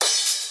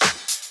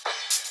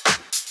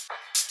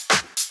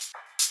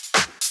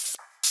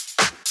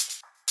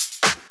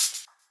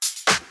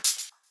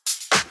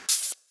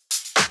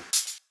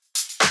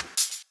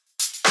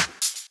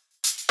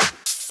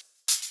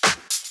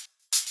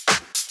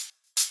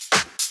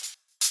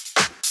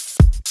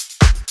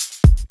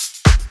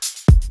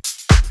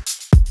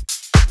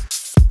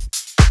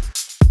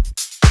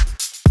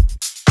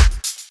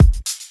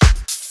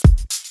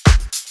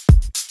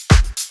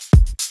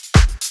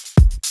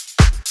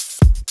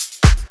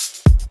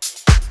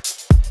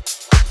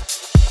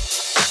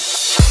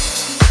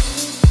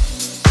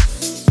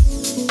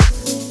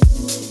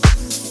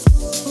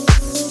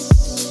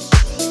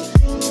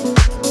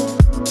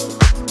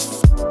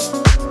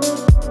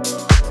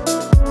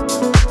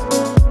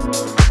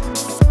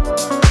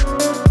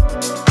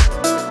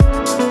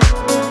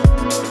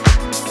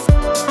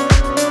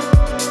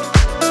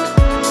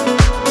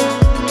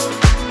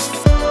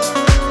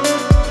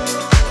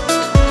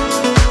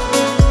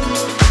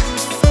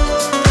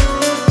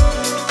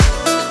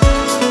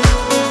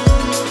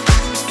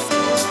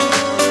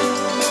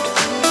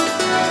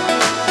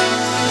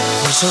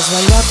Se ho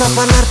sbagliato a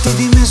parlarti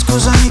di me,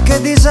 scusami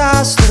che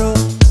disastro.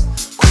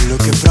 Quello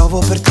che provo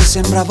per te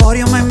sembra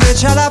avorio ma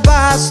invece è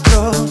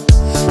alabastro.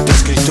 Ti ho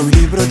scritto un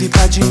libro di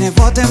pagine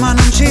vuote ma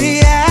non ci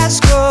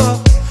riesco a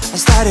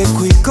stare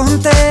qui con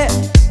te.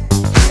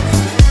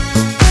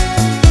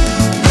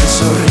 Il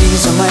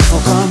sorriso ma è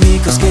poco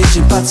amico, scheggi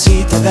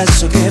impazzita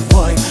adesso che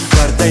vuoi.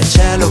 Guarda il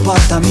cielo,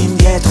 portami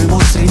indietro, i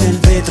mostri nel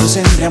vetro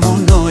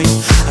sembriamo noi.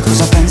 A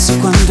cosa pensi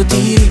quando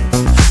tiri?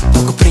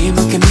 Poco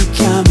prima che mi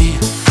chiami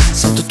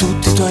sento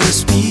tutti i tuoi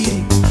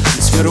respiri,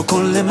 li sfioro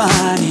con le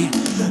mani.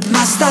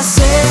 Ma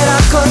stasera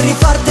corri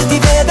forte, ti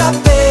vedo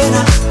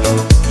appena,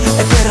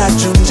 e per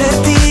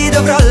raggiungerti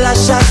dovrò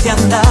lasciarti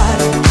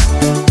andare.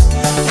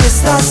 E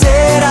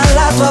stasera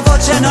la tua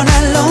voce non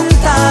è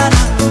lontana,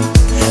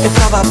 e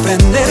prova a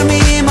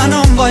prendermi ma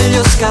non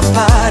voglio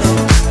scappare.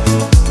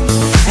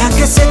 E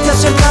anche se ti ho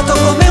cercato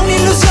come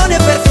un'illusione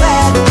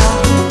perfetta,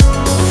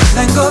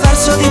 vengo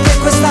verso di te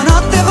questa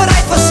notte,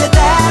 vorrei fosse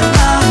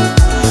eterna.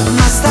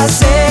 Ma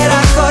stasera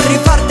corri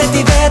forte,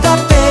 ti vedo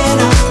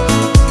appena,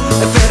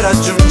 e per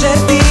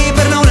raggiungerti,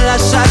 per non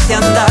lasciarti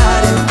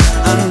andare,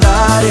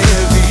 andare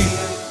via.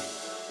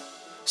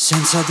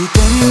 Senza di te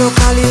nei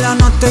locali la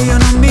notte io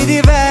non mi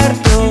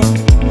diverto.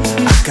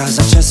 A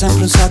casa c'è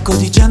sempre un sacco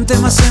di gente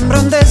ma sembra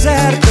un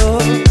deserto.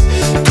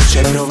 Tu ci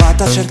hai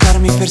provato a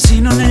cercarmi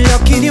persino negli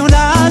occhi di un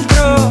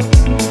altro,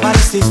 ma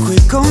resti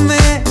qui con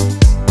me.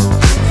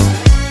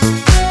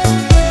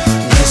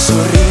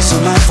 Sorriso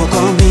ma è poco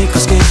amico,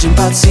 scheggi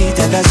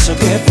impazziti adesso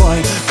che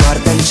vuoi.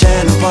 Guarda il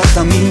cielo,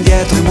 portami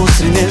indietro, i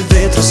mostri nel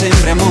vetro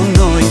sembriamo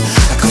noi.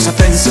 A cosa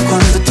pensi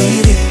quando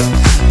tiri?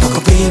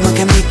 Poco prima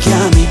che mi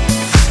chiami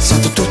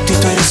sento tutti i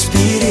tuoi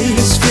respiri,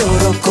 li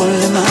sfioro con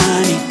le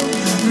mani.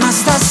 Ma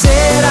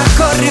stasera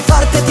corri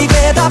forte, ti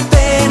vedo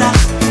appena,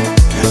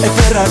 e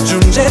per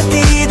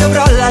raggiungerti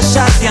dovrò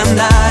lasciarti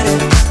andare.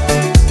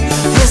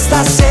 E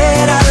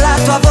stasera la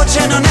tua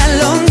voce non è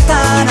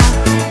lontana,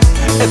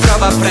 e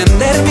prova a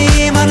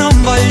prendermi ma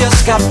non voglio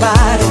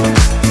scappare.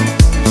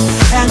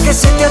 E anche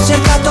se ti ho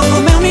cercato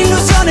come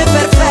un'illusione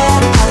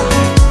perfetta,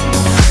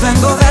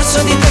 vengo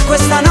verso di te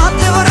questa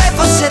notte, vorrei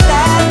fosse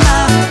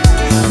eterna.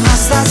 Ma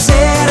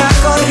stasera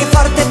corri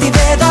forte, ti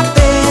vedo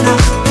appena,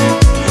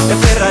 e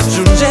per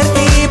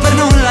raggiungerti, per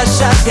non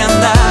lasciarti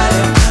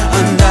andare,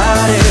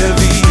 andare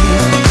via.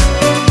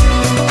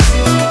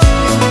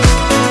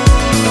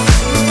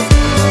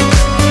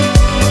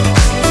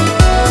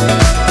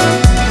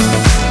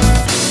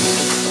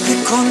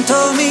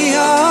 Quanto mi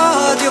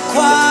odio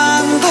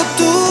quando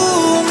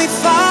tu mi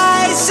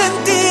fai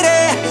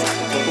sentire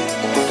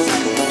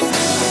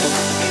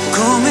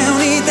come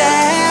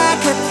un'idea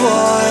che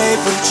puoi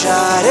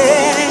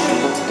bruciare.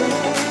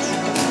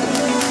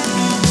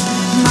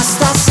 Ma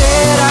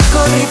stasera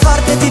corri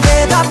forte, ti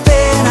vedo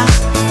appena,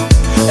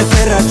 e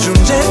per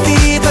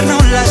raggiungerti, per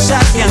non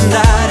lasciarti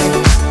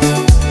andare.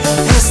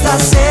 E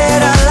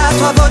stasera la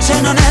tua voce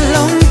non è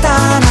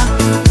lontana,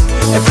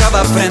 e prova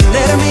a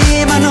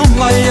prendermi ma non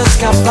voglio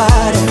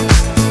scappare.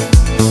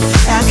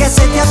 E anche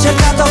se ti ho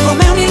cercato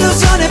come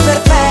un'illusione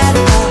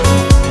perfetta,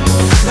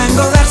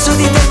 vengo verso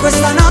di te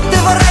questa notte,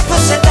 vorrei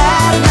fosse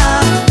eterna.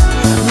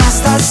 Ma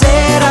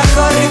stasera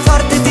corri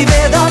forte, ti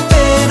vedo